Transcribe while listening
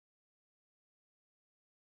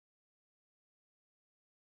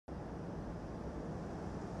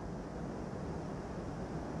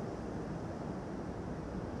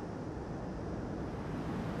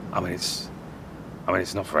I mean, it's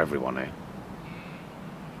not for everyone here.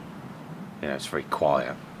 You know, it's very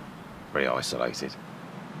quiet, very isolated.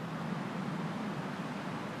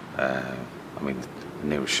 I mean, the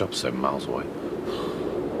nearest shop's 7 miles away.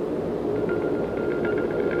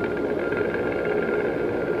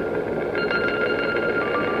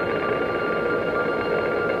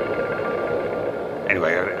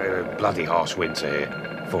 Anyway, a bloody harsh winter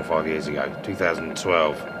here, 4 or 5 years ago,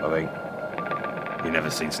 2012, I think. You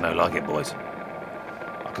never seen snow like it, boys.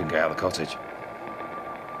 I couldn't get out of the cottage.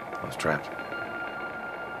 I was trapped.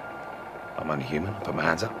 I'm only human. I put my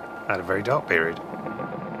hands up. I had a very dark period.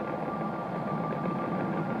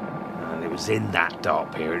 And it was in that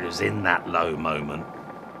dark period, it was in that low moment,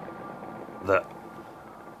 that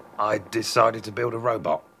I decided to build a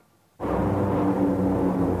robot.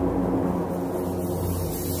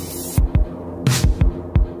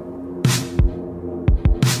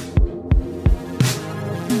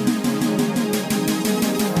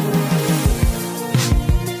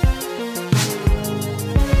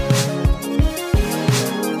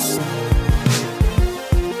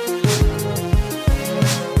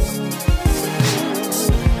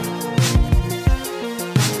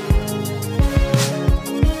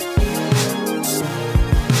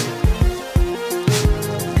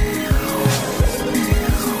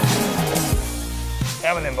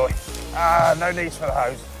 Come on then, boy. No needs for the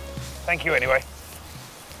hose. Thank you anyway.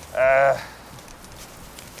 I'll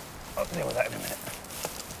deal with that in a minute.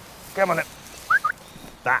 Come on then.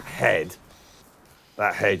 That head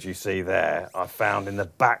you see there, I found in the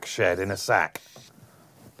back shed in a sack.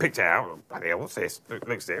 Picked it out. Bloody hell, what's this?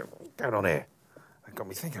 Looks there. What's going on here? It got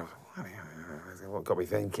me thinking. What got me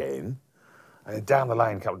thinking? And then down the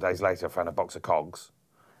lane a couple of days later, I found a box of cogs.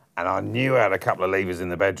 And I knew I had a couple of levers in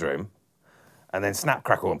the bedroom. And then snap,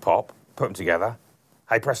 crackle, and pop, put them together.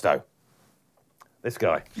 Hey, presto. This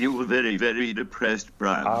guy. You were very, very depressed,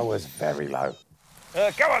 Brian. I was very low.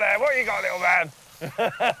 Come on there, what you got, little man?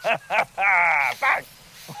 Bang!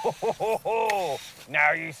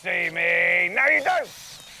 Now you see me. No, you don't.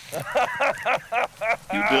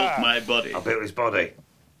 You built my body. I built his body.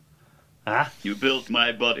 Huh? You built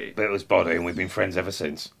my body. Built his body, and we've been friends ever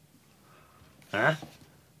since. Huh?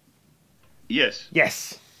 Yes.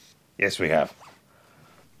 Yes. Yes, we have.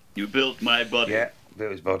 You built my body. Yeah,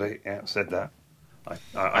 built his body. Yeah, said that.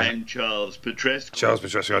 I'm Charles Petrescu. Charles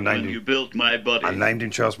Petrescu, I named him. You built my body. I named him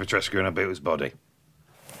Charles Petrescu and I built his body. Do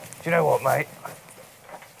you know what, mate?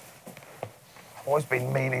 I've always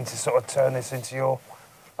been meaning to sort of turn this into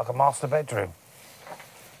like a master bedroom.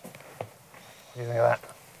 What do you think of that?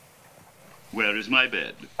 Where is my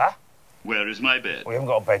bed? Huh? Where is my bed? We haven't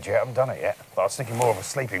got a bed yet, I haven't done it yet. But I was thinking more of a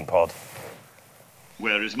sleeping pod.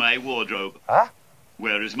 Where is my wardrobe? Huh?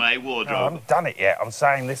 Where is my No, I wardrobe? haven't done it yet. I'm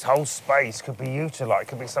saying this whole space could be utilised. It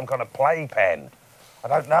could be some kind of playpen. I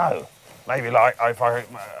don't know. Maybe like if I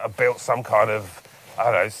built some kind of, I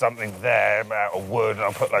don't know, something there out of wood and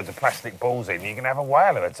I put loads of plastic balls in, you can have a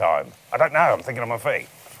whale of a time. I don't know. I'm thinking on my feet.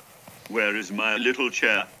 Where is my little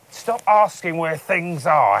chair? Stop asking where things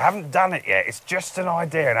are. I haven't done it yet. It's just an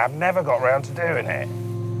idea and I've never got round to doing it.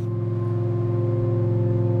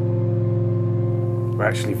 We're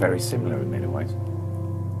actually very similar in many ways.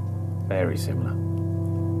 Very similar.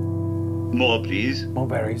 More, please. More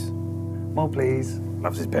berries. More, please.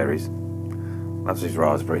 Loves his berries. Loves his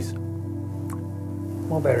raspberries.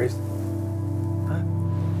 More berries. Huh?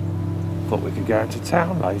 Thought we could go out to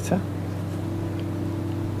town later.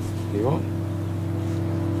 You want?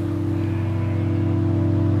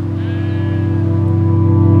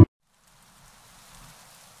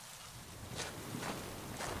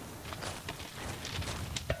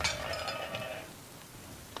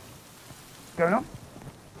 What's going on?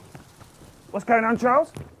 What's going on,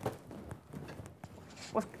 Charles?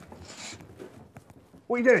 What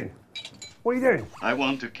are you doing? What are you doing? I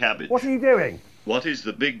want a cabbage. What are you doing? What is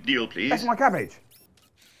the big deal, please? That's my cabbage.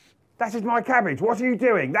 That is my cabbage. What are you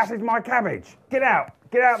doing? That is my cabbage. Get out.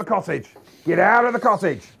 Get out of the cottage. Get out of the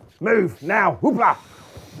cottage. Move now. Hoopla.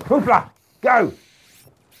 Hoopla. Go.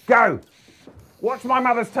 Go. Watch my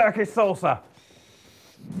mother's Turkish salsa.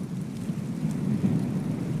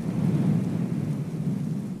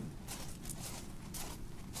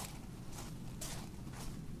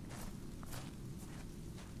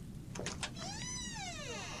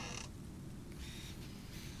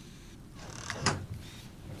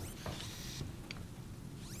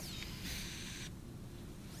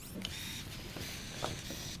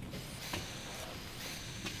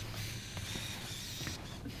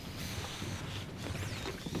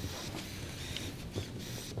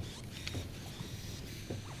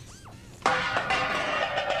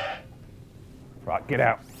 Right, get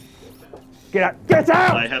out. Get out! Get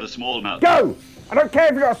out! I have a small mouth. Go! I don't care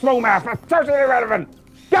if you've got a small mouth. That's totally irrelevant.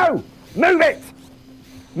 Go! Move it!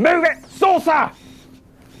 Move it! Saucer!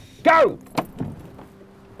 Go!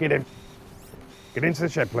 Get in. Get into the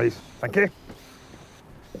shed, please. Thank you.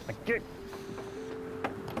 Thank you.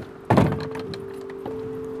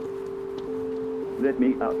 Let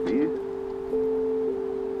me out, please.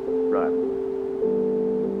 Run.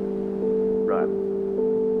 Run.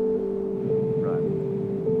 Run.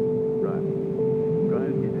 Run. Try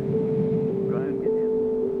and get in. Try and get in.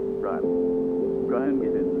 Run. Try and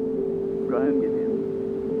get in. Try and get in.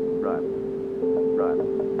 Run. Run.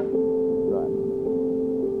 Run.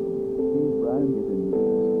 Please try and get in.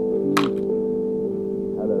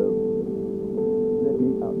 Hello. Let me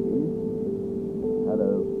out, please.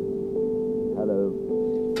 Hello. Hello.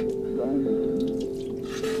 Try and get in.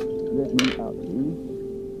 Let me out, please.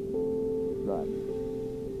 Run.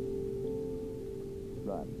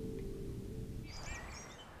 Run.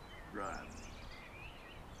 Run.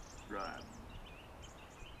 Run.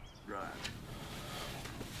 Run.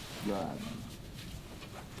 Run.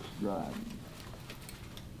 Run.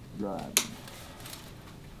 Run.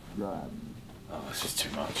 Run. Oh, this is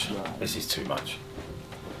too much. Run. This is too much.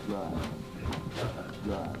 Run.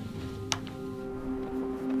 Run.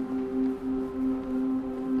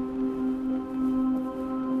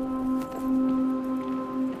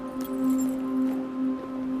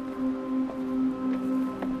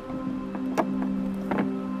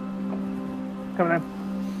 Come on then.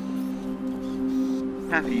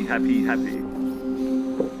 Happy, happy, happy.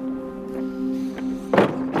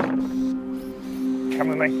 Come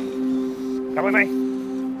with me. Come with me.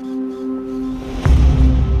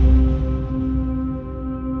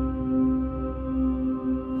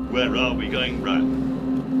 Where are we going, Run?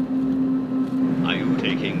 Are you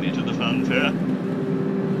taking me to the fun fair?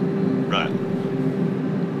 Run.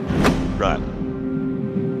 Run.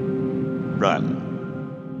 Run.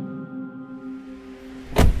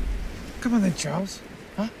 Come on then, Charles.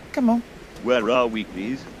 Huh? Come on. Where are we,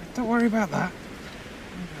 please? Don't worry about that.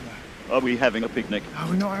 Are we having a picnic? Oh,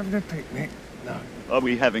 we're not having a picnic. No. Are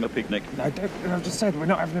we having a picnic? No, don't. I just said we're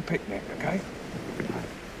not having a picnic, okay?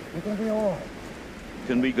 We're going to be all right.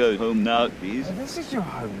 Can we go home now, please? Oh, this is your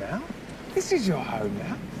home now. This is your home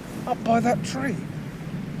now. Up by that tree.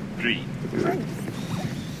 Tree. Tree.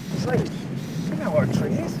 Tree. You know what a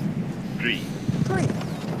tree is? Tree. Tree.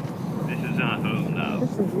 This is our home now.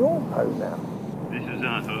 This is your home now. This is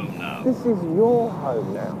our home now. This is your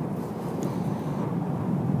home now.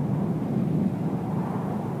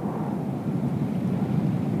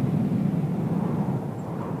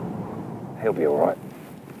 He'll be all right.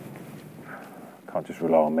 Can't just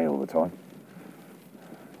rely on me all the time.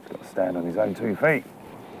 He's got to stand on his own 2 feet.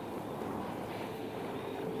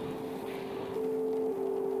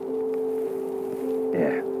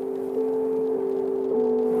 Yeah.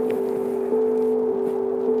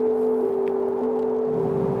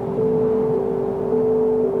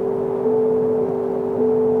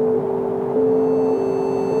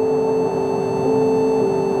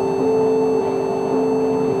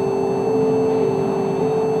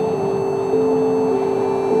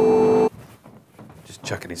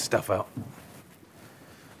 Chucking his stuff out.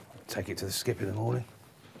 Take it to the skip in the morning.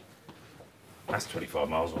 That's 25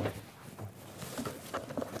 miles away.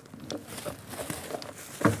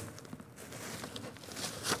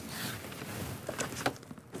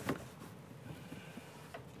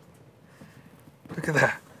 Look at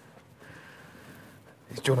that.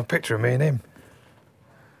 He's drawn a picture of me and him.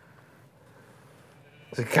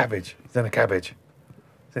 It's a cabbage. He's done a cabbage.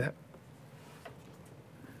 See that?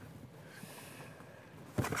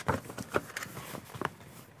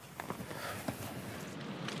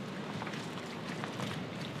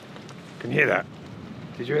 Can you hear that?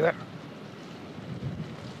 Did you hear that?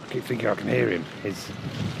 I keep thinking I can hear him. His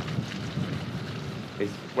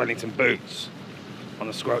Wellington boots on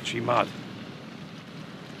the squelchy mud.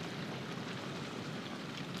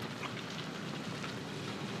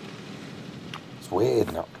 It's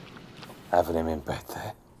weird not having him in bed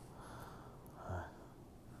there.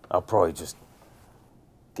 I'll probably just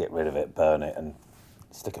get rid of it, burn it, and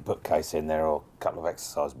stick a bookcase in there or a couple of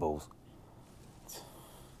exercise balls.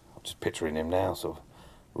 I'm just picturing him now, sort of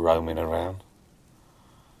roaming around.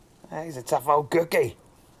 He's a tough old cookie.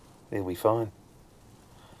 He'll be fine.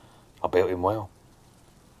 I built him well.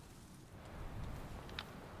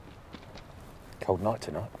 Cold night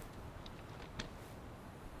tonight.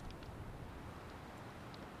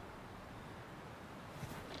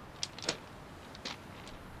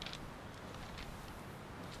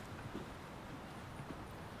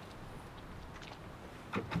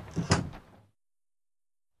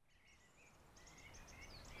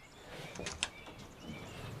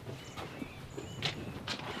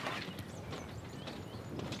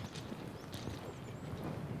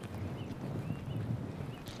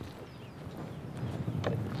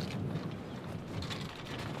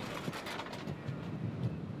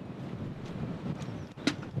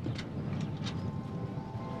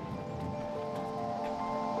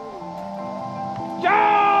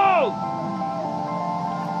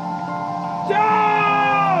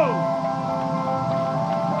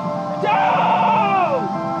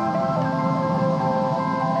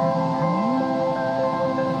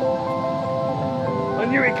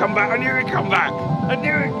 come back. I knew he'd come back. I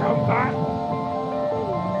knew he'd come back.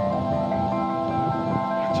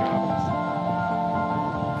 Charles.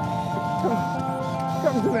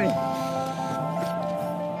 Come to me.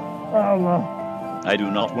 Oh, no. I do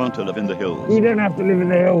not want to live in the hills. You don't have to live in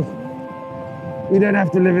the hills. You don't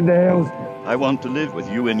have to live in the hills. I want to live with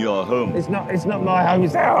you in your home. It's not my home,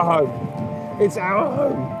 it's our home. It's our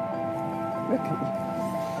home. Look at you.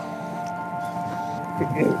 Look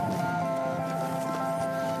at you.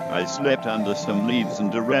 I slept under some leaves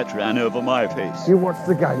and a rat ran over my face. You watch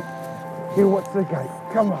the gate. You watch the gate.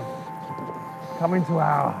 Come on. Come into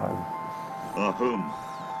our home. Our home.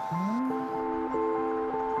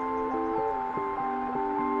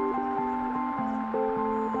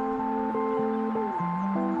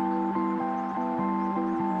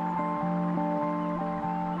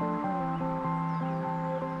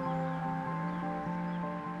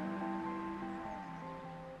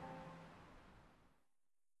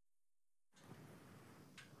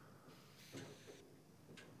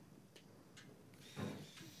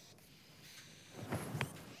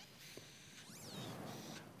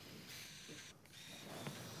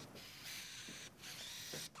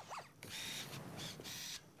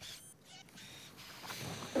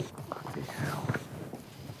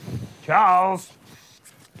 Charles!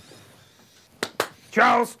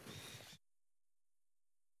 Charles!